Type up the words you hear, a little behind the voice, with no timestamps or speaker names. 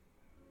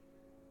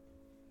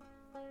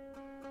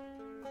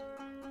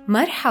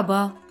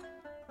مرحبا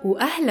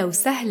وأهلا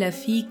وسهلا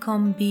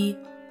فيكم ب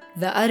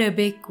The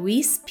Arabic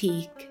We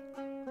Speak.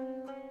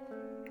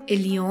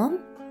 اليوم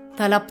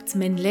طلبت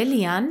من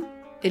ليليان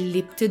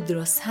اللي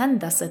بتدرس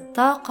هندسة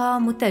طاقة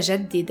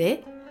متجددة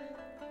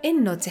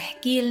إنه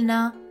تحكي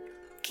لنا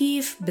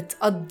كيف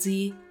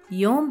بتقضي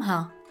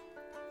يومها.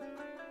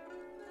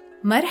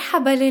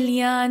 مرحبا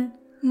ليليان.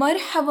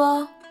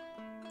 مرحبا.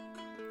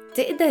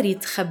 تقدري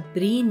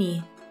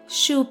تخبريني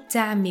شو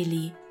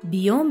بتعملي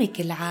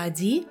بيومك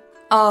العادي؟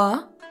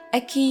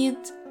 أكيد.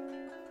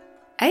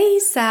 أي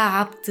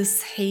ساعة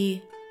بتصحي؟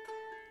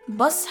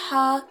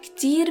 بصحى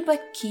كتير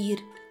بكير،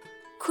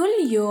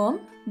 كل يوم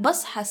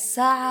بصحى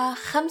الساعة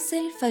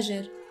 5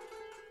 الفجر.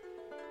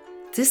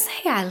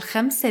 تصحي على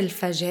 5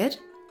 الفجر؟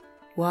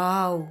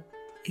 واو،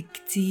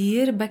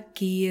 كتير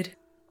بكير.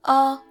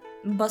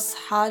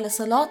 بصحى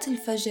لصلاة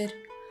الفجر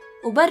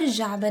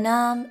وبرجع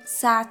بنام 2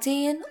 ساعات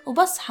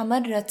وبصحى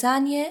مرة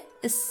تانية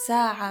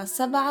الساعة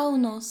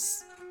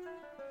 7:30.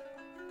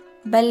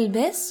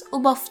 بلبس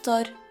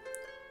وبفطر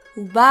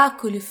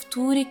وباكل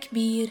فطور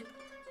كبير،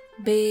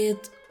 بيض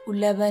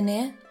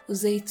ولبنة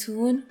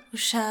وزيتون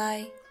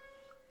وشاي.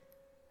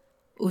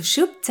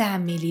 وشو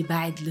بتعملي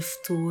بعد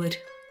الفطور؟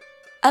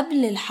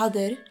 قبل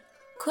الحضر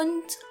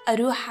كنت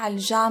أروح على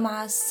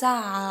الجامعة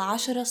الساعة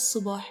 10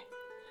 الصبح،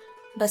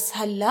 بس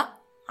هلأ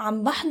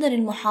عم بحضر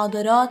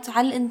المحاضرات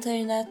على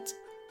الإنترنت.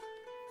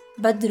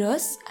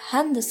 بدرس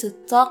هندسة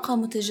طاقة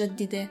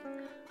متجددة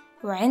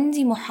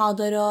وعندي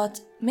محاضرات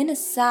من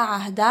الساعة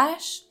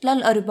 11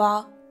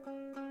 لل4.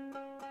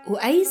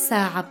 وأي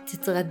ساعة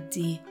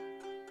بتتغدي؟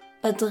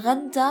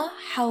 بتغدى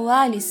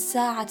حوالي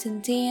الساعة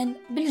 2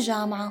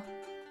 بالجامعة.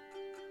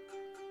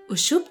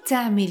 وشو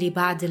بتعملي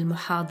بعد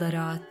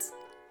المحاضرات؟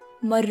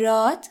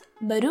 مرات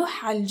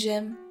بروح على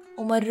الجيم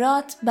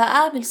ومرات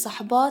بقابل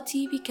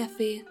صحباتي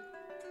بكافيه.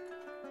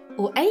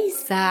 وأي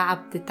ساعة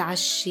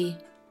بتتعشي؟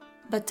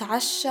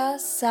 بتعشى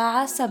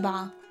الساعة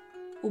 7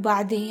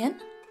 وبعدين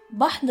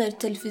بحضر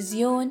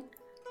تلفزيون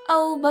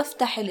أو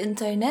بفتح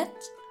الإنترنت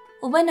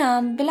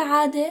وبنام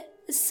بالعادة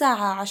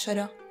الساعة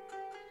 10.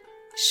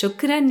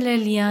 شكراً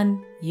ليليان،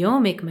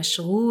 يومك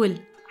مشغول.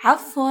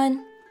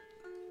 عفواً.